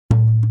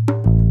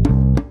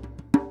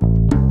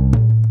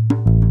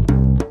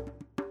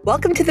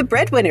Welcome to The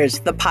Breadwinners,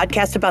 the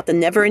podcast about the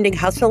never-ending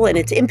hustle and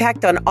its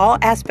impact on all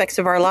aspects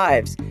of our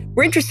lives.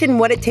 We're interested in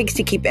what it takes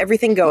to keep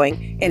everything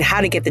going and how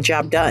to get the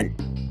job done.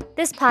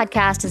 This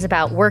podcast is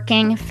about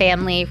working,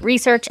 family,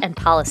 research, and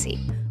policy.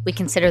 We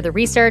consider the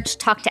research,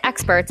 talk to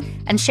experts,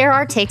 and share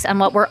our takes on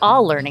what we're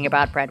all learning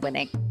about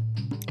breadwinning.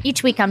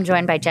 Each week, I'm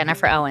joined by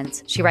Jennifer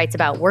Owens. She writes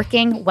about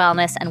working,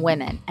 wellness, and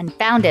women, and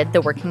founded the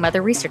Working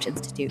Mother Research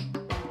Institute.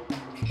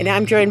 And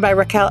I'm joined by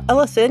Raquel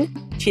Ellison.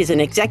 She's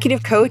an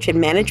executive coach and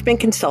management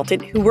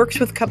consultant who works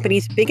with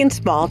companies big and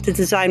small to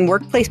design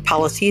workplace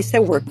policies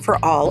that work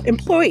for all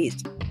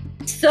employees.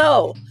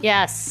 So,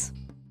 yes.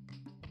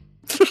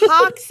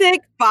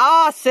 Toxic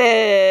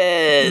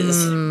bosses.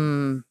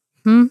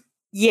 Mm-hmm.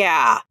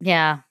 Yeah.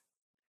 Yeah.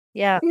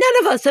 None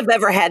of us have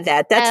ever had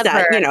that. That's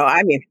Ever.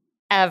 not,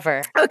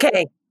 Ever.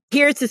 Okay,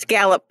 here's this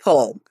Gallup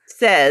poll.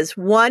 Says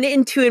 1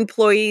 in 2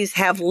 employees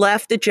have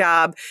left a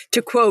job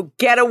to, quote,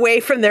 get away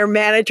from their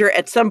manager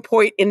at some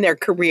point in their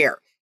career.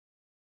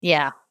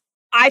 Yeah.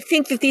 I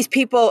think that these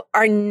people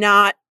are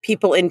not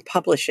people in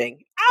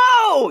publishing.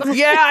 Oh,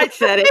 yeah, I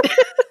said it.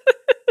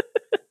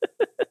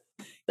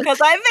 Because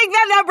I think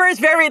that number is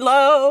very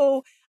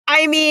low.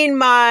 I mean,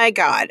 my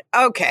God.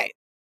 Okay.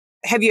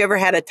 Have you ever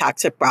had a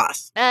toxic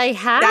boss? I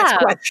have. That's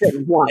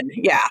question 1.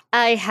 Yeah.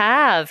 I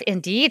have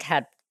indeed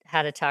had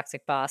a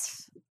toxic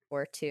boss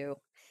or two.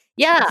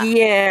 Yeah.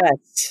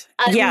 Yes.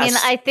 I mean,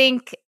 I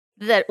think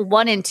that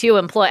 1 in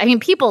 2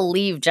 people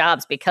leave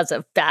jobs because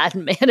of bad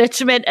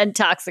management and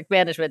toxic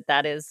management.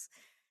 That is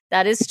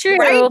true.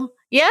 Right?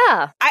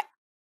 Yeah.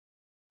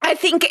 I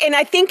think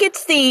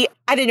it's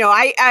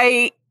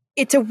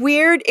it's a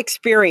weird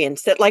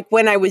experience that, like,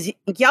 when I was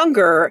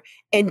younger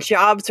and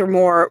jobs are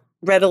more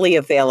readily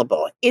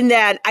available, in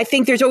that I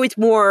think there's always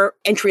more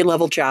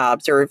entry-level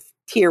jobs or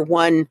tier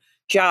 1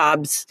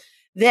 jobs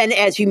than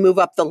as you move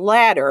up the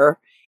ladder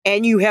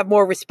and you have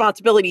more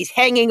responsibilities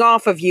hanging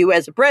off of you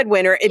as a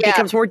breadwinner, it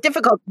becomes more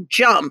difficult to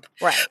jump.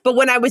 Right. But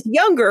when I was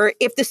younger,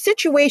 if the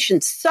situation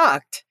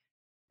sucked,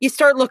 you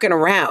start looking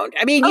around.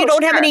 I mean, you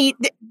don't have any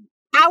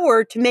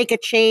power to make a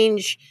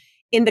change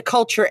in the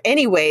culture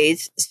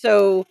anyways.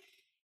 So,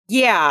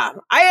 yeah,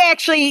 I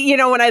actually,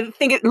 when I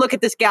look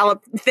at this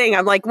Gallup thing,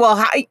 I'm like,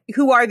 well,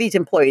 who are these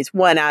employees?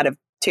 1 out of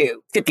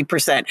 2,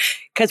 50%.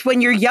 Because when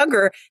you're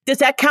younger, does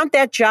that count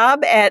that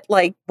job at,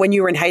 like, when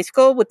you were in high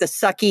school with the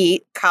sucky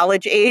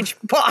college age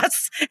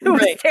boss who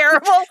was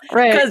terrible?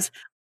 Right. Because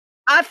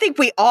I think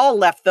we all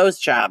left those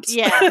jobs.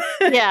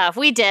 Yeah,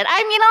 we did.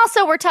 I mean,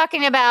 also, we're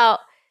talking about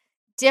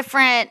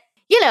different,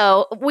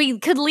 we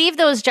could leave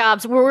those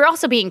jobs. We're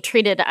also being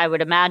treated, I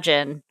would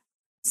imagine,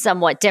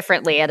 somewhat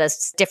differently at a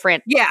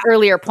different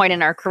earlier point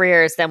in our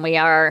careers than we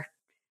are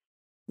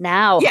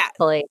now,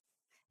 hopefully.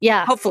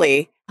 Yeah.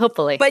 Hopefully.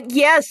 But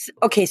yes,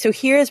 okay, so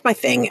here's my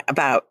thing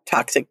about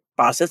toxic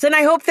bosses. And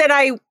I hope that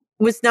I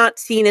was not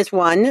seen as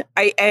one.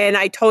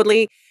 I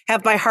totally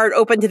have my heart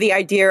open to the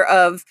idea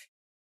of,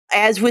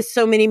 as with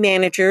so many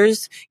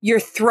managers,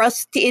 you're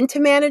thrust into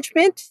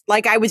management.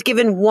 Like, I was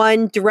given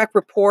one direct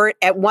report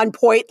at one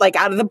point, like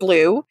out of the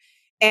blue,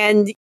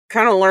 and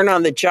kind of learn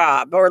on the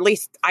job, or at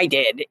least I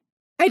did.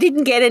 I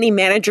didn't get any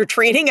manager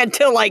training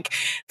until like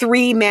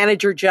 3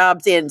 manager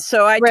jobs in.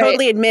 So I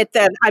totally admit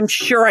that I'm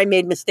sure I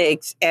made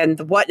mistakes and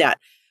whatnot,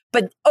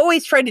 but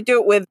always tried to do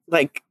it with,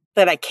 like,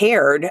 that I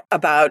cared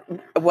about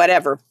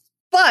whatever.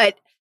 But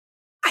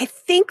I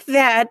think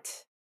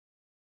that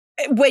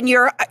when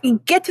you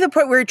get to the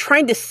point where you're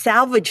trying to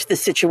salvage the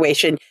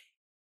situation,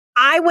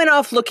 I went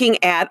off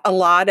looking at a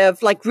lot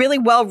of, like, really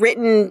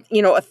well-written,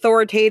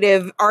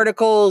 authoritative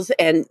articles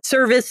and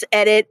service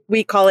edit,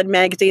 we call it,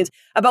 magazines,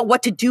 about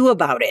what to do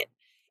about it.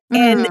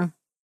 And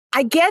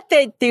I get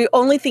that the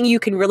only thing you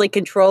can really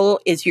control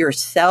is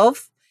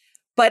yourself,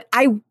 but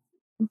I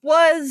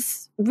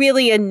was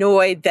really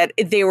annoyed that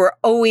they were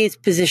always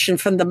positioned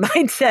from the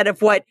mindset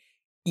of what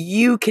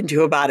you can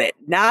do about it,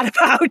 not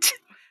about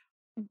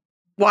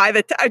why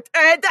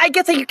I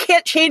guess you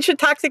can't change the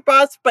toxic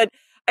boss, but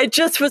I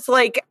just was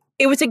like,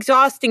 it was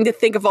exhausting to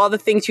think of all the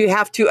things you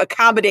have to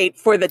accommodate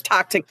for the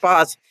toxic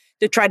boss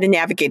to try to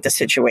navigate the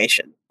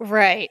situation.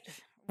 Right.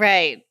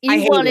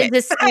 You wanted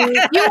to see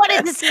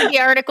the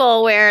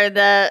article where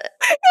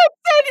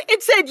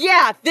it said,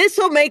 yeah, this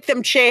will make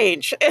them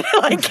change.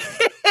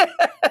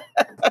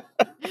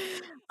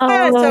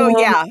 So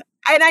yeah.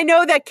 And I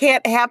know that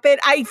can't happen.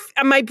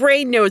 My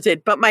brain knows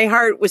it, but my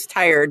heart was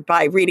tired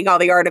by reading all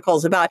the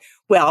articles about,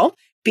 well,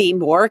 be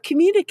more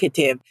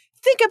communicative.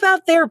 Think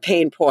about their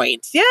pain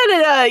points. No,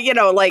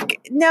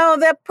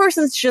 that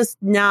person's just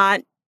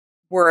not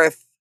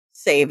worth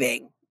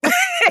saving.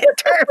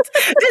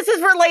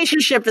 This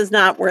relationship is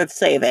not worth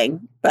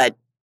saving. But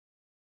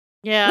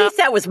at least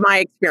that was my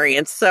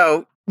experience.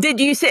 So did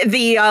you say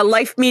the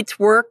Life Meets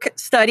Work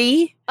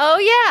study? Oh,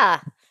 yeah.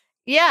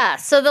 Yeah.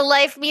 So the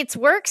Life Meets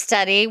Work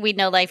study, we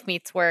know Life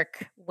Meets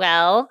Work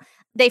well.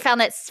 They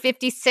found that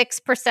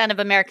 56% of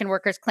American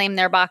workers claim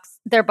their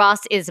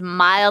boss is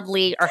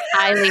mildly or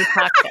highly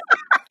toxic.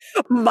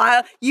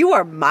 You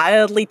are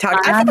mildly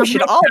toxic. I think we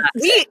should all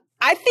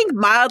I think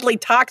mildly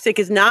toxic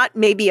is not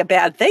maybe a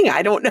bad thing.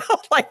 I don't know.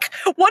 Like,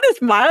 what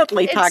is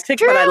mildly toxic?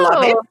 True. But I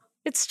love it.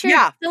 It's true.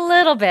 Yeah. A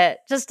little bit.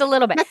 Just a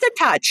little bit. Just a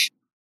touch.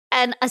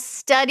 And a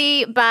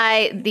study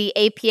by the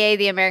APA,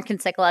 the American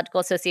Psychological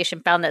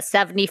Association, found that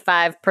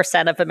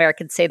 75% of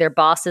Americans say their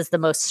boss is the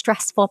most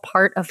stressful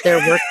part of their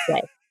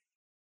workday.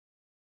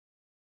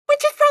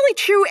 Which is probably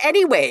true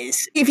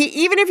anyways.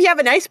 Even if you have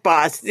a nice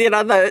boss,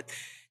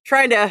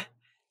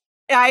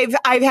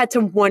 I've had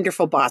some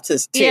wonderful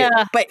bosses too,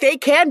 but they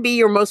can be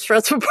your most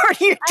stressful part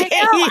of your day.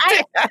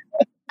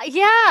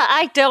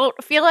 I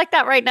don't feel like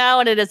that right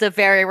now, and it is a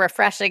very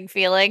refreshing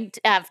feeling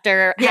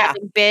after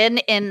having been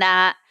in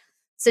that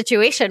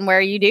situation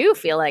where you do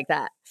feel like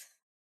that.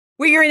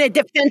 Where you're in a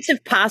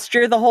defensive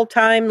posture the whole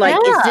time, like,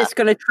 is this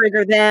going to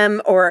trigger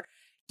them? Or,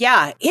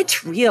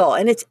 it's real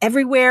and it's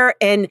everywhere.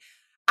 And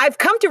I've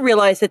come to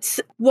realize it's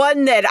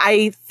one that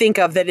I think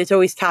of that is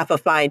always top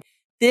of mind.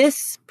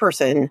 This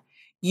person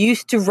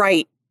used to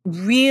write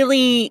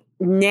really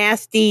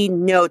nasty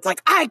notes,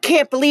 like, I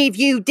can't believe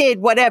you did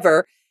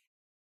whatever.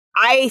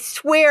 I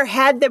swear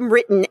had them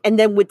written and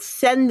then would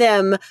send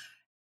them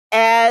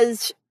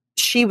as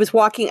she was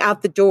walking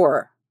out the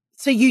door.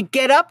 So you'd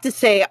get up to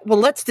say, well,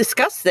 let's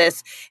discuss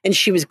this. And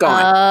she was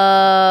gone.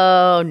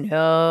 Oh,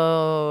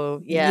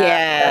 no. Yeah.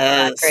 Yes.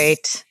 That's not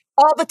great.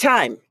 All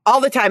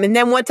the time. And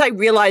then once I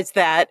realized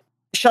that,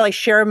 shall I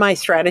share my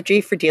strategy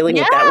for dealing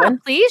with that one?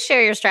 Please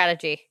share your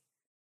strategy.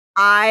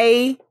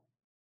 I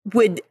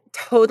would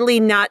totally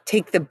not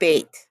take the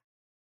bait.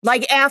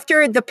 Like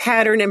after the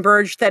pattern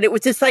emerged that it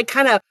was this like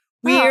kind of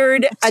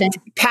weird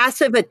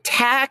passive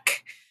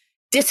attack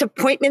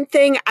disappointment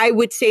thing, I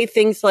would say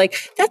things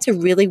like, that's a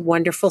really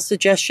wonderful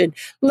suggestion.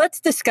 Let's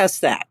discuss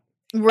that.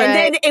 Right. And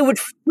then it would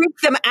freak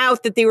them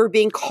out that they were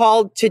being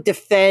called to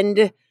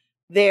defend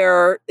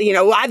their,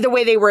 the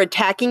way they were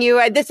attacking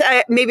you.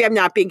 Maybe I'm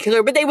not being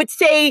clear, but they would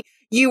say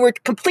you were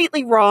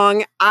completely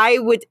wrong.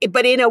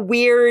 But in a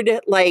weird,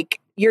 like,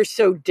 you're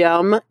so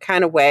dumb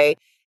kind of way.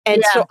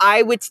 And so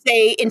I would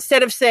say,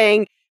 instead of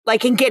saying,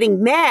 like, and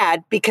getting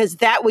mad, because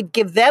that would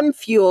give them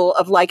fuel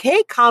of like,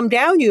 hey, calm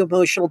down, you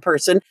emotional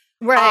person.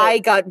 Right. I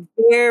got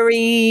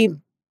very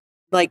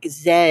like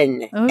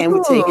zen and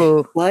would say,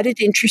 what an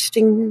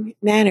interesting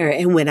manner.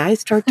 And when I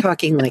start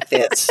talking like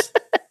this,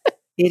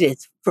 it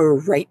is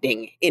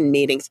frightening in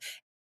meetings.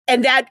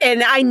 And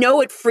I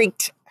know it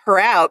freaked her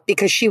out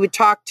because she would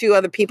talk to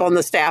other people on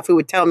the staff who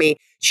would tell me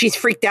she's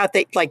freaked out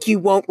that like you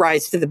won't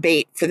rise to the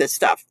bait for this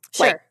stuff.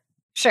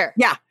 Sure.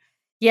 Yeah.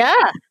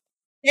 Yeah.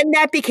 And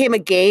that became a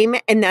game,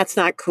 and that's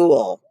not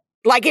cool.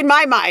 Like in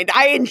my mind,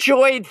 I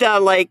enjoyed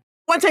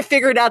once I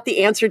figured out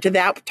the answer to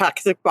that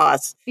toxic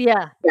boss.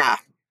 Yeah. Yeah.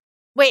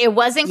 Wait, it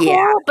wasn't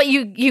cool, but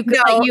you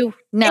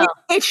no.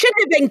 It shouldn't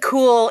have been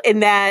cool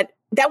in that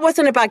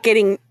wasn't about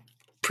getting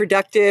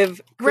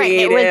productive,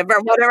 creative,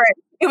 or whatever.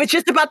 It was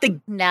just about the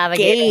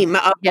game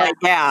of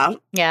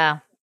Yeah.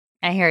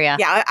 I hear you.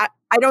 Yeah.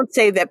 I don't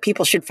say that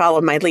people should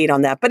follow my lead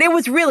on that, but it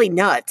was really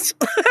nuts.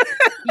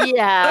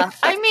 Yeah.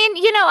 I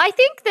mean, I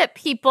think that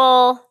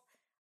people.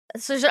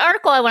 So there's an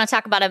article I want to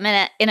talk about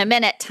in a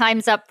minute.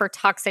 Time's Up for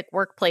Toxic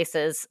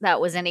Workplaces.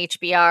 That was in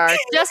HBR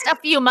just a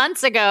few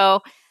months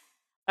ago.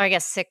 Or I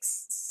guess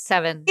 6,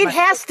 7. It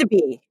has to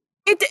be.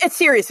 It's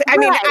serious. I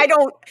mean,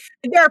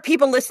 there are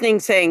people listening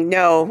saying,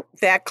 no,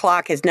 that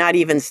clock has not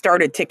even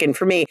started ticking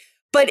for me.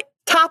 But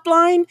top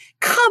line,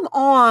 come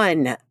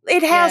on.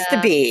 It has to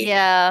be.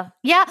 Yeah.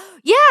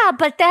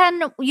 But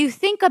then you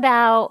think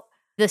about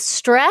the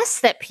stress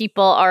that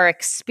people are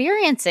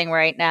experiencing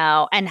right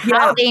now and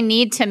how they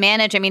need to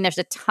manage. I mean, there's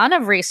a ton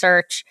of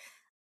research,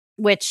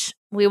 which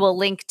we will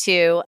link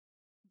to,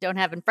 don't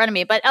have in front of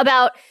me, but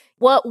about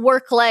what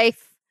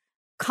work-life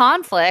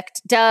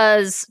conflict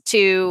does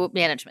to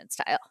management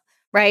style,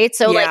 right?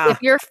 So like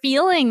if you're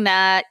feeling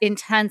that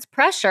intense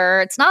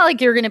pressure, it's not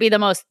like you're going to be the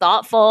most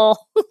thoughtful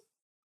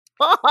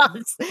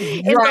boss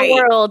in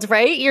the world,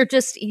 right?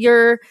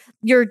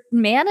 You're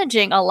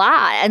managing a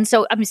lot. And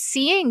so I'm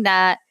seeing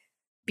that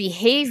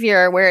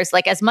behavior, whereas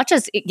like as much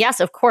as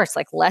yes, of course,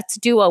 like let's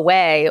do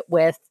away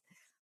with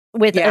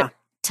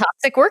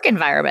toxic work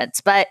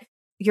environments, but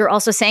you're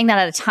also saying that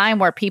at a time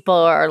where people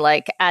are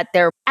like at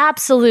their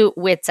absolute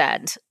wit's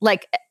end,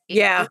 like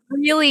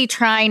really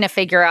trying to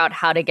figure out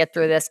how to get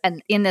through this,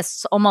 and in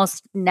this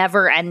almost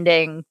never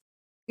ending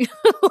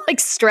like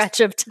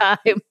stretch of time.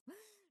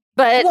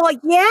 But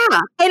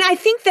and I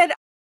think that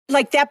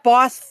like that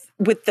boss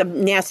with the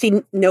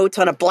nasty notes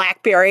on a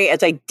BlackBerry,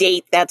 as I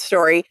date that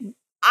story,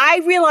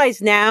 I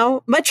realize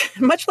now, much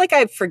like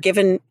I've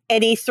forgiven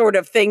any sort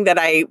of thing that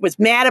I was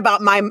mad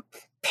about my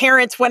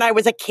parents when I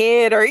was a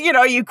kid, or,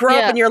 you grow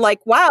up and you're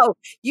like, wow,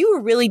 you were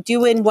really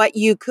doing what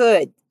you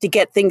could to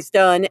get things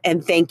done.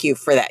 And thank you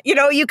for that.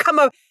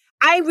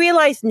 I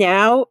realize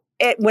now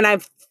when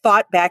I've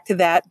thought back to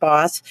that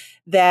boss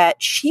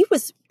that she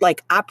was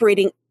like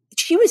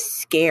she was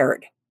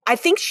scared. I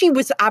think she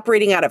was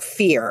operating out of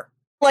fear.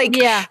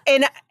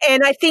 And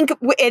I think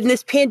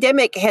this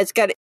pandemic has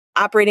got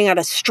operating out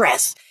of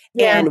stress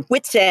and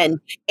wit's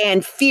end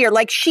and fear.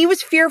 Like she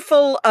was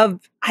fearful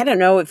of, I don't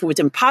know if it was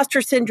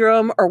imposter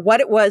syndrome or what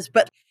it was,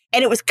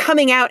 and it was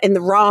coming out in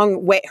the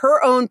wrong way.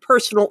 Her own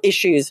personal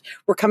issues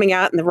were coming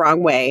out in the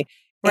wrong way.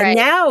 Right. And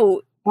now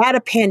add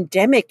a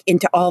pandemic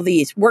into all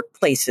these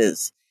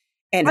workplaces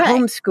and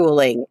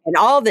homeschooling and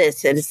all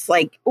this. And it's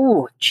like,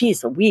 oh,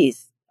 geez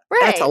Louise,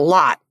 that's a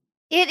lot.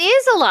 It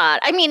is a lot.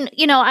 I mean,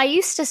 I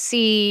used to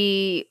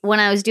see when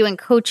I was doing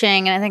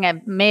coaching, and I think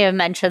I may have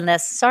mentioned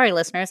this, sorry,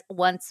 listeners,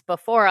 once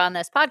before on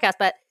this podcast,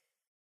 but,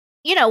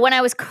 when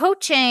I was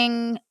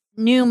coaching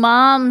new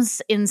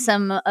moms in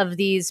some of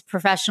these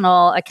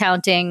professional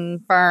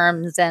accounting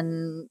firms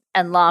and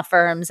law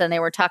firms, and they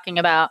were talking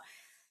about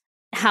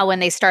how when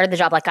they started the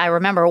job, like I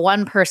remember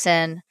one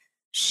person,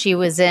 she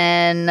was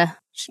in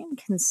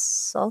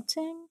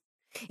consulting?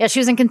 Yeah, she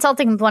was in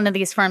consulting with one of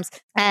these firms,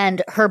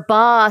 and her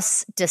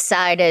boss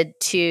decided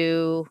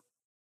to,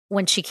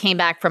 when she came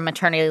back from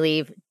maternity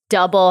leave,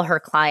 double her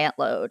client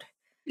load.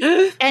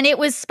 And it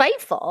was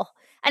spiteful.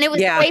 And it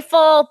was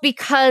spiteful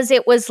because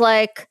it was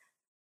like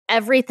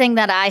everything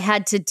that I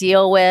had to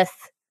deal with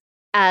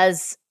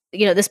as,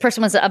 this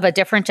person was of a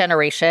different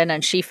generation,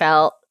 and she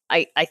felt,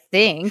 I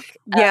think,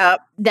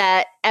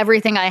 that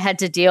everything I had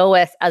to deal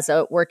with as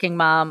a working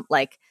mom,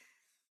 like,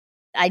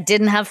 I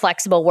didn't have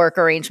flexible work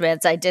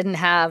arrangements. I didn't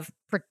have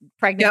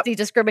pregnancy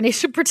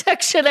discrimination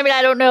protection. I mean,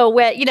 I don't know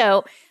what,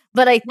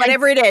 but I think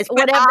whatever it is,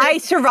 but I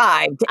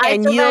survived.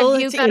 And you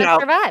got to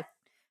survive.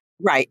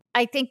 Right.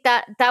 I think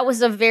that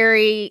was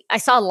I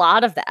saw a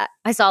lot of that.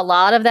 I saw a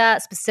lot of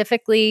that,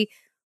 specifically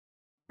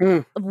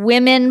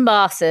women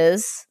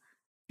bosses,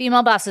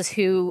 female bosses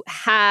who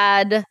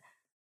had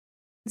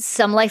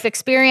some life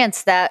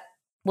experience that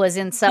was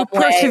in some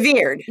way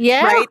persevered.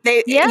 Yeah. Right.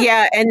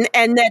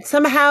 And that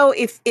somehow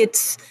if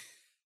it's,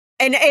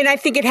 and I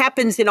think it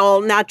happens in all,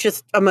 not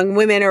just among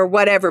women or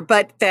whatever,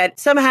 but that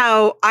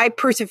somehow I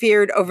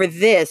persevered over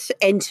this.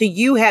 And so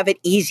you have it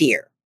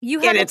easier.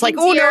 And it's like,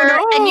 oh,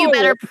 no. And you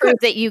better prove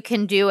that you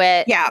can do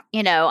it. Yeah.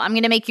 I'm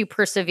going to make you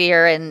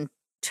persevere in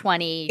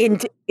 20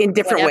 in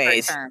different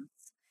ways. Terms.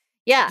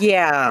 Yeah.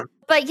 Yeah.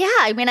 But yeah,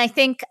 I mean, I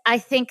think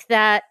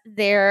that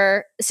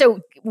so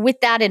with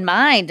that in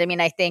mind, I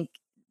mean, I think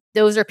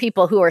those are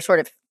people who are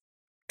sort of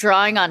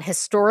drawing on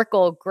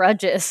historical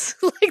grudges.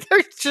 Like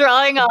they're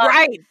drawing on.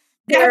 Right.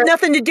 They have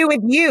nothing to do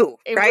with you.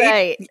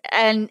 Right.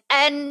 And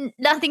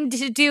nothing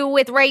to do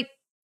with right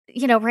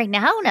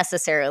now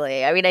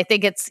necessarily. I mean, I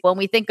think it's when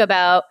we think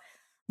about,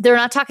 they're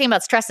not talking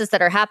about stresses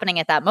that are happening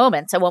at that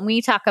moment. So when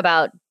we talk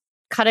about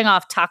cutting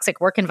off toxic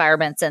work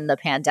environments in the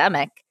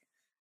pandemic,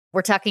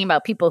 we're talking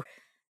about people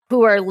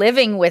who are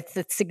living with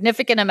a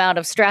significant amount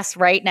of stress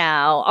right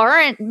now,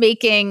 aren't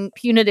making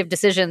punitive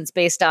decisions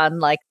based on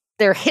like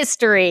their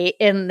history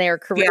in their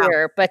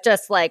career, but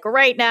just like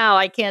right now,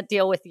 I can't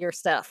deal with your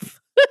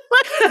stuff.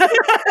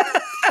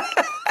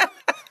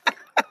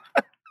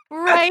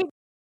 Right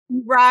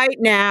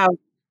now.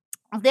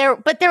 There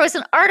was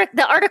an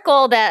the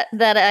article that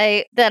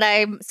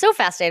I'm so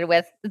fascinated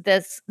with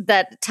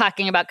that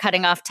talking about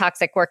cutting off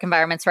toxic work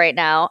environments right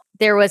now.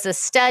 There was a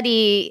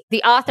study,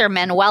 the author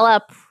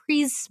Manuela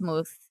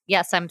Priesmuth.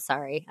 Yes, I'm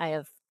sorry. I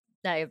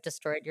have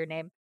destroyed your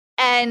name.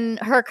 And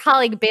her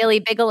colleague Bailey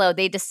Bigelow,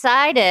 they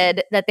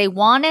decided that they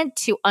wanted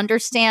to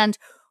understand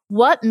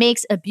what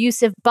makes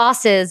abusive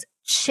bosses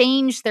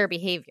change their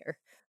behavior.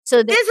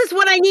 So this is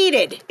what I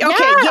needed. Okay,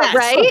 yes.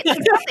 Right?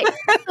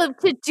 So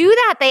to do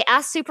that, they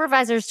asked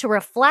supervisors to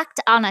reflect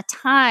on a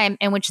time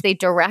in which they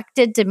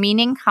directed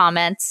demeaning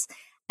comments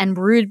and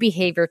rude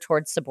behavior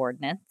towards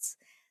subordinates.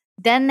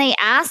 Then they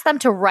asked them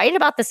to write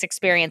about this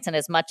experience in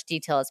as much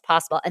detail as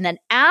possible. And then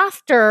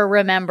after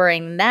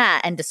remembering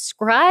that and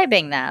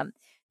describing them,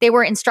 they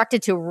were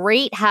instructed to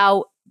rate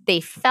how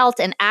they felt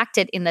and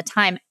acted in the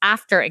time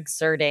after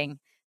exerting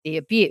the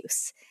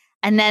abuse.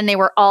 And then they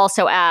were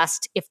also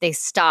asked if they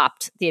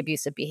stopped the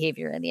abusive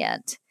behavior in the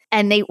end.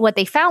 And what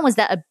they found was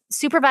that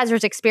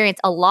supervisors experience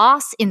a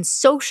loss in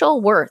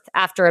social worth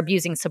after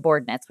abusing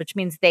subordinates, which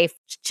means they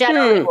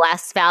generally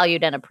less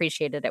valued and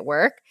appreciated at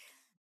work.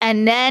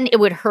 And then it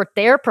would hurt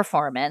their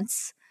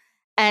performance.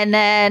 And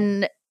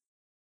then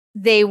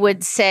they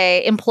would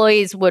say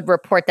employees would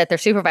report that their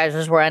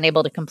supervisors were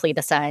unable to complete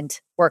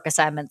assigned work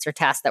assignments or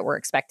tasks that were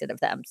expected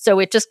of them. So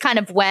it just kind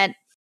of went.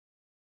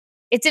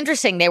 It's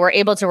interesting. They were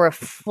able to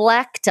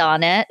reflect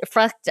on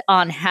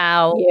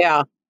how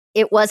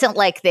it wasn't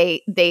like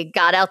they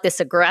got out this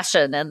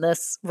aggression in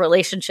this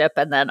relationship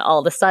and then all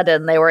of a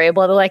sudden they were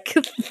able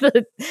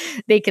to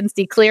they can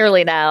see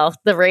clearly now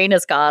the rain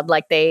is gone.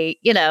 Like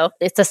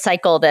it's a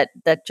cycle that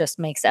just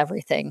makes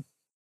everything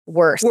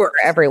worse for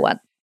everyone.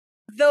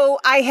 Though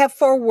I have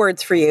 4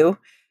 words for you.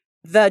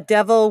 The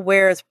devil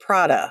wears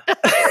Prada.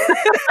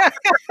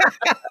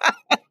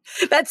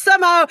 That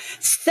somehow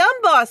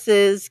some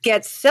bosses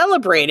get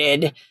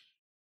celebrated.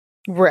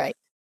 Right.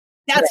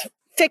 That's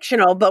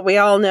fictional, but we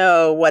all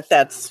know what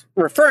that's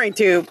referring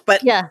to.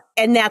 But Yeah.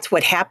 and that's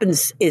what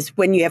happens is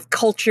when you have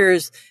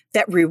cultures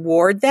that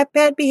reward that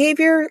bad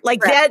behavior.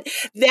 Like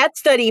that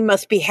study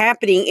must be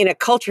happening in a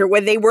culture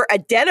where they were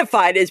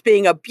identified as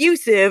being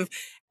abusive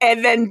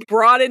and then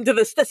brought into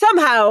the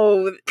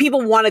somehow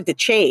people wanted to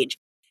change.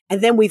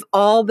 And then we've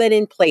all been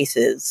in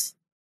places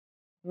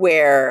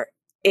where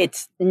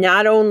it's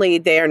not only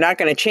they're not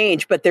going to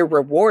change, but they're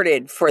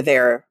rewarded for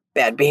their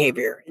bad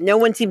behavior. No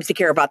one seems to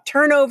care about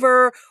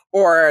turnover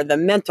or the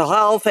mental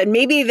health. And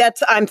maybe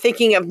I'm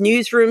thinking of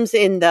newsrooms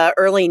in the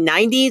early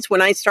 90s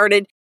when I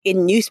started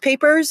in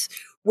newspapers,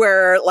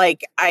 where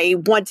like I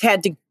once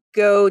had to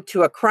go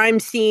to a crime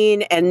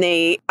scene and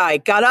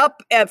I got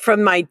up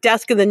from my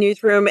desk in the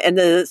newsroom and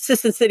the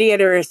assistant city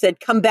editor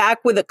said, come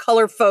back with a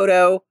color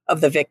photo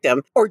of the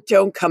victim or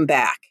don't come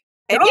back.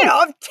 And,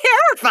 I'm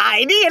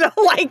terrified,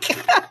 like,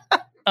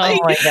 oh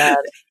my God.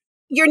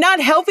 You're not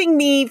helping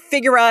me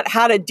figure out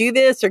how to do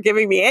this or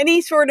giving me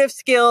any sort of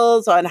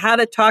skills on how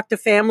to talk to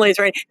families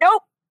or anything.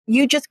 Nope.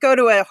 You just go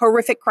to a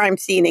horrific crime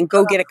scene and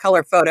go get a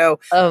color photo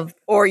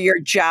or your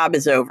job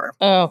is over.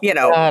 Oh,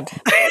 God.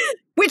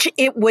 Which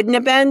it wouldn't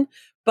have been,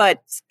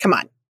 but come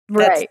on.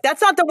 Right.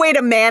 That's not the way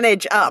to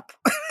manage up.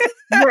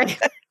 Right.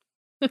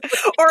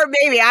 Or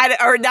maybe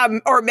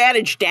or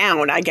manage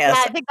down, I guess.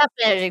 Yeah, I think that's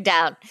managing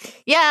down.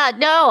 Yeah,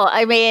 no,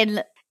 I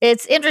mean,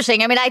 it's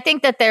interesting. I mean, I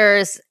think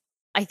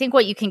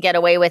what you can get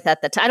away with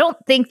at the time, I don't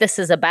think this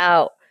is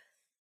about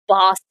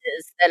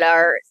bosses that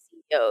are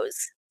CEOs.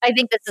 I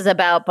think this is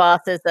about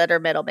bosses that are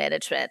middle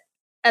management.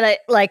 And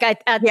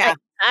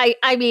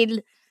I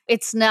mean,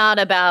 it's not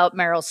about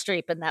Meryl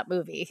Streep in that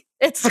movie.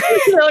 It's,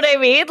 you know what I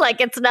mean?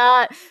 Like, it's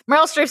not,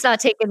 Meryl Streep's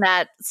not taking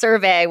that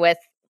survey with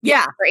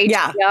for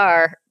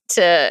HBR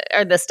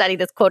or the study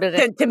that's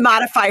quoted to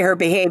modify her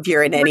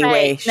behavior in any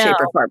way, shape,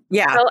 or form.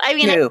 Yeah. So, I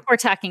mean, I think we're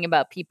talking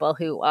about people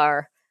who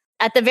are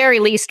at the very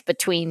least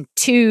between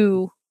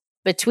and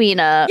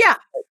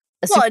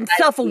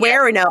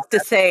self-aware enough to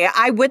say,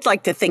 I would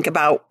like to think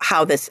about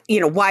how this,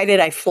 why did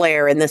I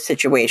flare in this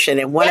situation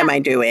and what am I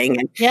doing?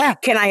 And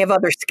can I have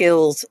other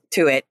skills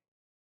to it?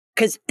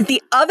 Because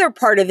the other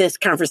part of this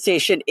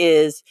conversation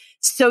is,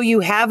 so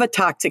you have a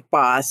toxic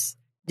boss,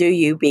 do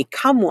you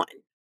become one?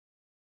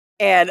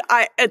 And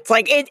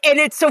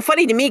it's so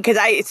funny to me because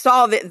I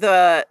saw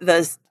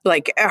the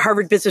like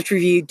Harvard Business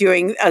Review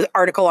doing an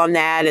article on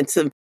that and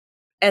some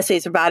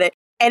essays about it.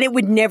 And it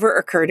would never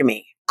occur to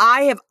me.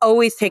 I have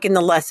always taken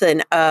the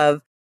lesson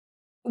of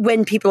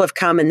when people have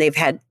come and they've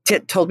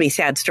told me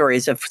sad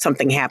stories of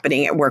something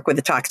happening at work with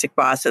a toxic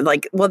boss, and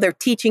like, well, they're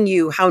teaching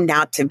you how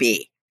not to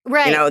be,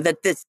 right?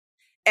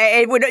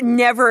 It would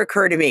never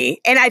occur to me.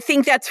 And I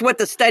think that's what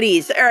the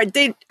studies are.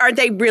 Are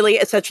they really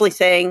essentially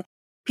saying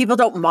people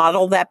don't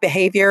model that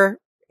behavior?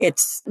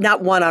 It's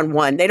not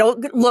one-on-one. They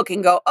don't look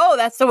and go, oh,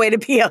 that's the way to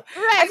be I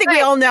think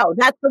we all know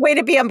that's the way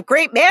to be a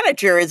great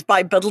manager is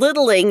by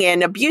belittling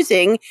and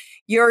abusing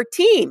your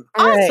team.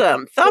 Right.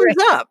 Awesome. Thumbs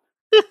up.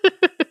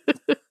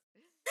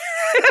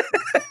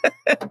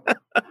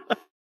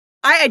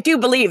 I do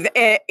believe,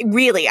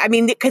 really, I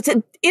mean, because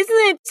isn't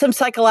it some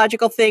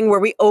psychological thing where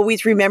we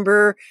always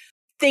remember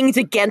things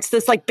against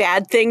us, like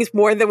bad things,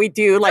 more than we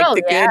do like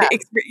good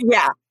experience?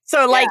 Yeah.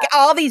 So like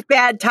all these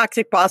bad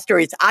toxic boss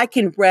stories, I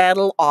can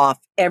rattle off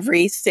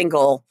every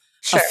single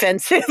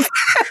offensive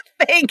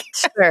thing.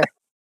 Sure.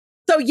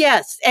 So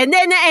yes. And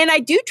I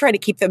do try to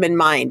keep them in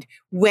mind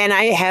when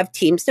I have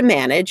teams to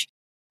manage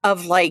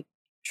of like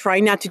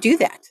trying not to do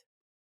that.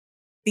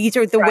 These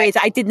are the ways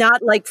I did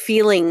not like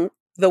feeling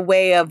the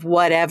way of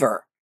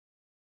whatever.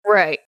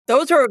 Right.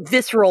 Those are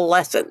visceral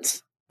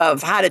lessons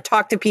of how to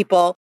talk to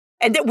people.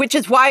 And which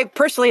is why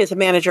personally as a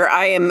manager,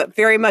 I am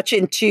very much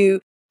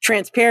into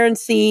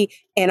transparency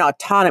and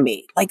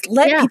autonomy. Like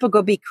let people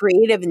go be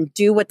creative and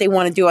do what they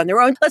want to do on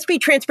their own. Let's be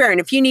transparent.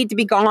 If you need to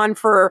be gone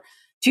for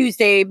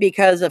Tuesday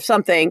because of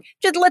something,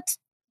 just let's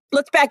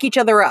back each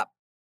other up.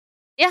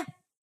 Yeah.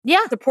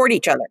 Yeah. Support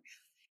each other.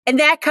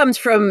 And that comes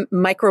from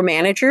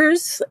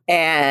micromanagers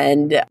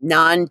and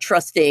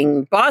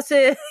non-trusting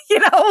bosses,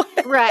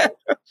 Right.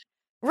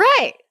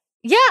 Right.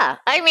 Yeah.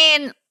 I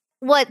mean,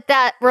 what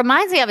that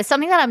reminds me of is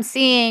something that I'm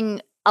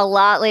seeing a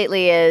lot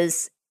lately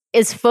is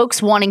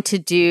folks wanting to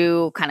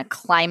do kind of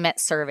climate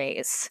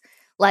surveys.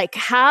 Like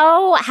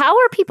how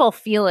are people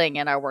feeling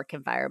in our work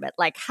environment?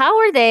 Like how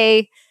are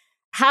they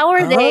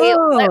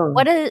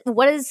what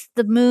is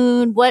the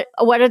mood? What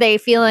are they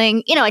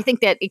feeling? I think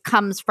that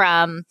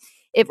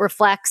it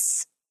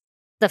reflects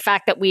the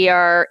fact that we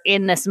are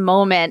in this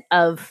moment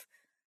of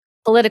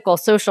political,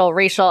 social,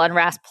 racial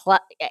unrest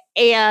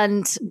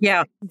and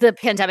the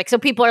pandemic. So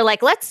people are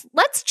like, let's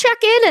check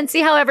in and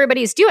see how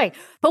everybody's doing.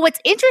 But what's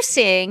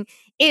interesting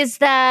is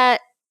that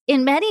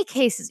in many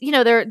cases,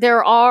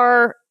 there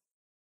are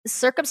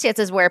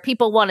circumstances where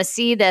people want to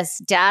see this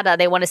data.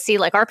 They want to see,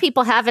 like, are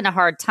people having a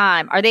hard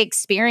time? Are they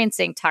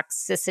experiencing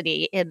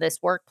toxicity in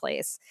this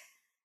workplace?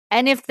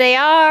 And if they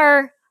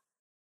are,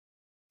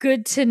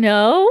 good to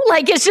know.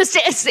 Like,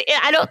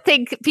 I don't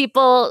think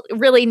people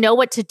really know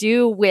what to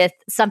do with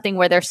something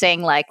where they're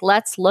saying like,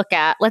 let's look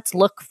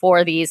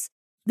for this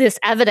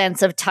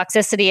evidence of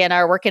toxicity in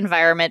our work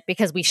environment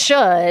because we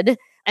should.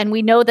 And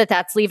we know that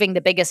that's leaving the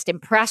biggest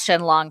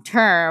impression long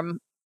term.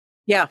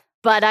 Yeah.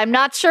 But I'm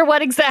not sure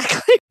what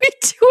exactly we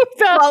do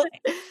about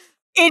it.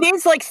 It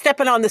is like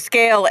stepping on the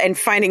scale and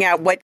finding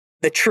out what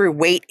the true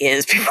weight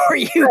is before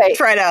you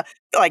try to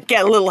like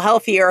get a little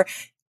healthier.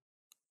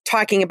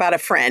 Talking about a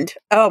friend.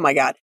 Oh my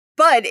God.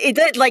 But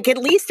like at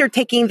least they're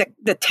taking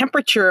the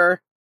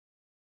temperature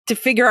to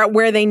figure out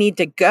where they need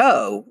to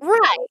go.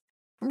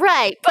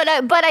 Right. But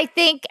I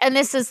think, and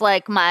this is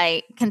like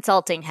my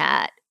consulting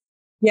hat.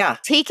 Yeah.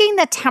 Taking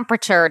the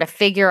temperature to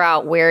figure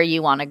out where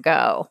you want to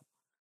go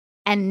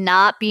and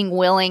not being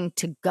willing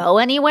to go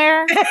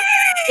anywhere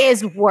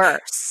is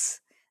worse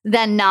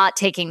than not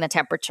taking the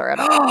temperature at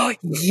all. Oh,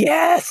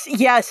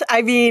 yes.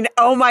 I mean,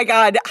 oh my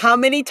God, how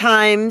many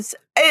times,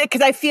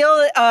 because I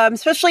feel,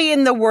 especially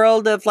in the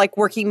world of like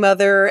Working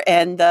Mother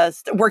and the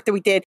work that we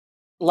did,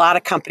 a lot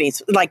of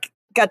companies, like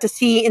got to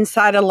see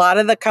inside a lot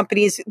of the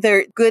companies,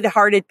 they're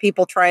good-hearted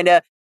people trying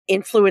to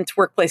influence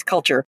workplace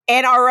culture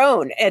and our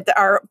own at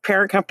our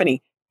parent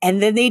company.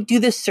 And then they do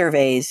the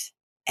surveys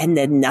and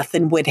then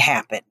nothing would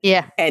happen.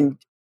 Yeah. And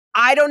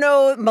I don't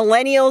know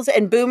millennials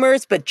and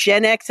boomers, but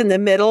Gen X in the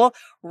middle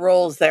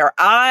rolls their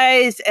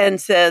eyes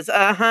and says,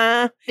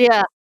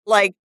 yeah.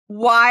 Like,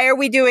 why are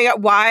we doing it?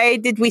 Why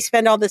did we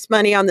spend all this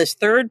money on this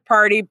third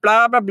party,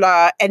 blah, blah,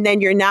 blah. And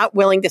then you're not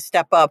willing to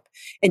step up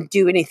and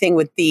do anything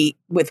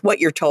with what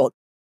you're told.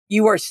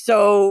 You are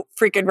so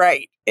freaking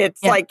right.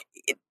 It's like,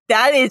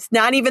 that is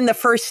not even the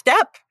first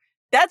step.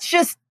 That's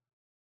just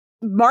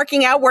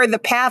marking out where the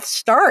path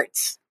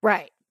starts.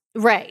 Right.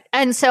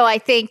 And so I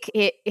think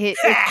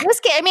it's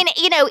risky. I mean,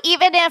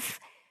 even if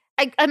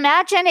I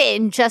imagine it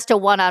in just a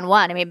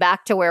one-on-one, I mean,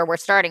 back to where we're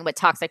starting with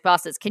toxic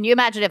bosses. Can you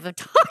imagine if a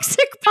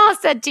toxic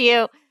boss said to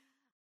you,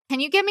 can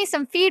you give me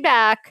some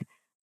feedback?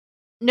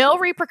 No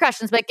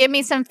repercussions, but give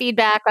me some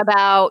feedback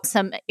about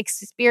some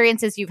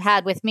experiences you've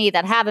had with me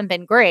that haven't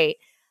been great.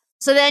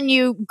 So then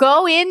you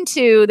go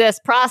into this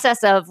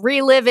process of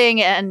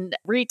reliving and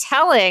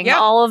retelling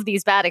all of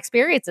these bad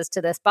experiences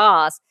to this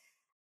boss.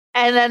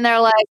 And then they're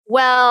like,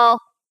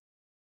 well,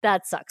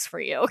 that sucks for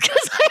you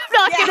because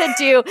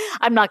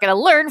I'm not going to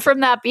learn from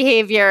that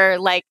behavior.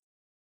 Like,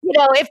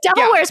 if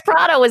Devil Wears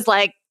Prada was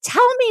like,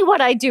 tell me what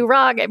I do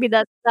wrong. I mean,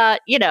 that's not,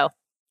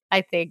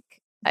 I think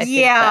that's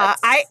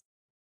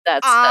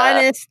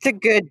honest to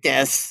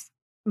goodness.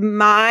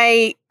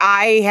 I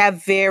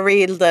have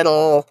very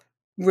little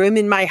room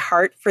in my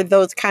heart for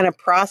those kind of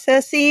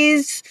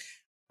processes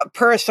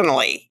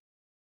personally.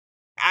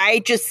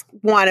 I just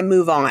want to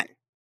move on.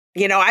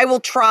 I will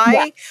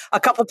try a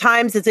couple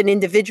times as an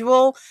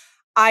individual.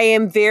 I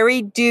am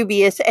very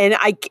dubious, and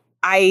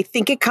I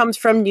think it comes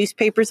from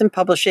newspapers and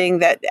publishing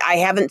that I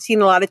haven't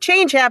seen a lot of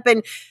change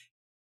happen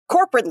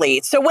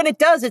corporately. So when it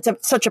does, it's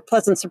such a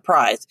pleasant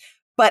surprise.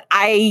 But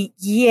I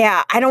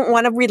don't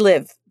want to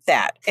relive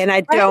that. And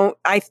I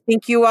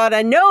think you ought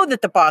to know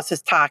that the boss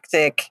is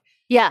toxic.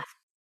 Yeah.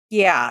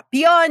 Yeah.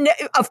 Beyond,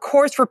 of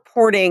course,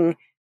 reporting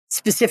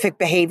specific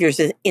behaviors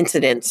and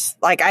incidents.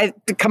 Like I'm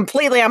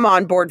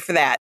on board for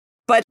that.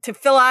 But to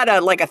fill out a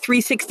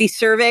 360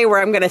 survey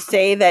where I'm going to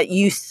say that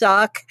you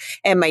suck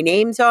and my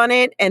name's on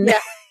it. And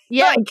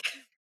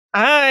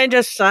I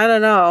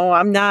don't know.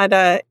 I'm not,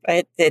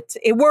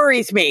 it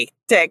worries me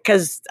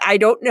because I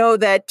don't know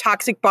that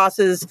toxic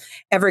bosses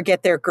ever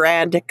get their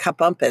grand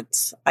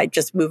comeuppance. I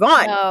just move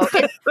on. No,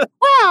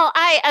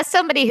 as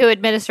somebody who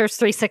administers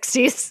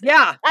 360s.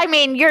 Yeah. I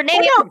mean, your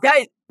name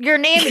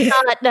is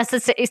not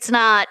necessarily, it's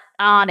not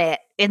on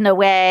it in the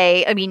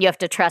way, I mean, you have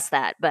to trust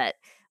that, but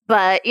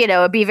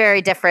it'd be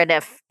very different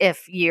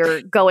if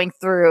you're going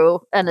through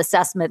an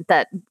assessment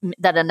that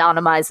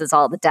anonymizes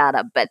all the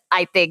data. But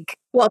I think,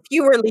 well, if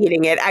you were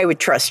leading it, I would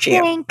trust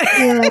you. Thank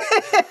you.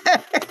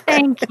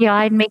 Thank you.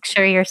 I'd make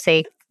sure you're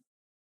safe.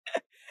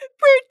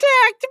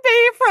 Protect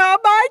me from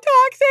my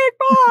toxic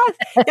boss.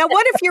 Now,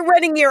 what if you're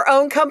running your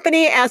own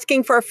company,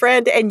 asking for a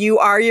friend, and you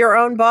are your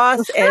own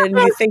boss, and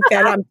you think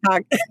that I'm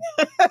toxic?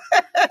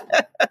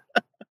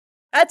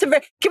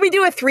 Can we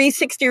do a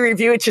 360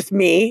 review? It's just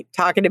me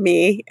talking to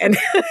me. And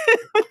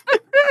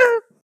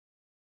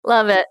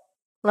Love it.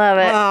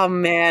 Oh,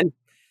 man.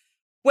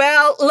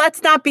 Well,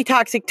 let's not be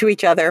toxic to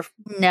each other.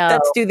 No.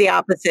 Let's do the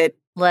opposite.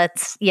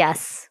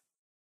 Yes.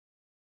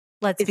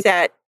 What is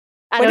the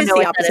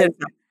opposite?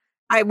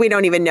 We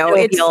don't even know.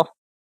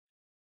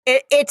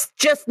 It's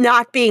just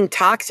not being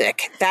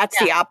toxic. That's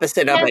the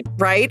opposite of it,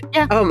 right?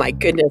 Yeah. Oh, my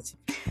goodness.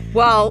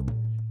 Well,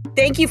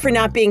 thank you for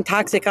not being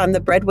toxic on the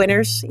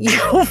Breadwinners.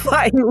 You'll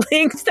find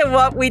links to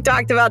what we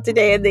talked about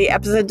today in the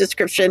episode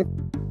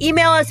description.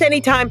 Email us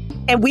anytime,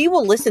 and we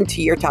will listen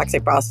to your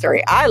toxic boss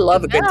story. I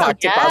love a good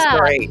toxic boss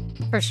story.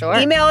 For sure.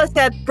 Email us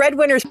at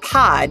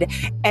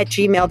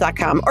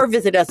breadwinnerspod@gmail.com or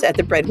visit us at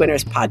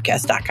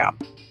thebreadwinnerspodcast.com.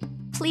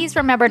 Please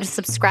remember to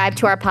subscribe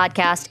to our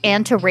podcast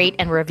and to rate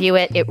and review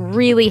it. It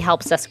really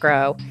helps us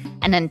grow.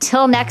 And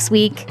until next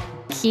week,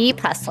 Keep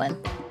hustling.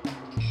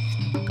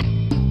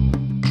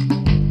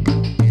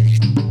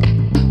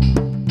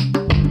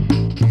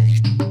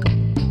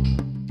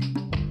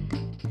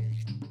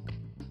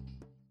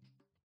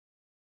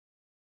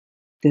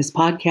 This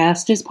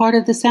podcast is part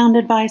of the Sound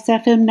Advice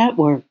FM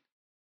network.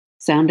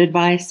 Sound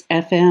Advice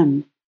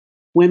FM.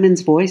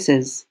 Women's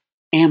voices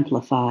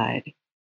amplified.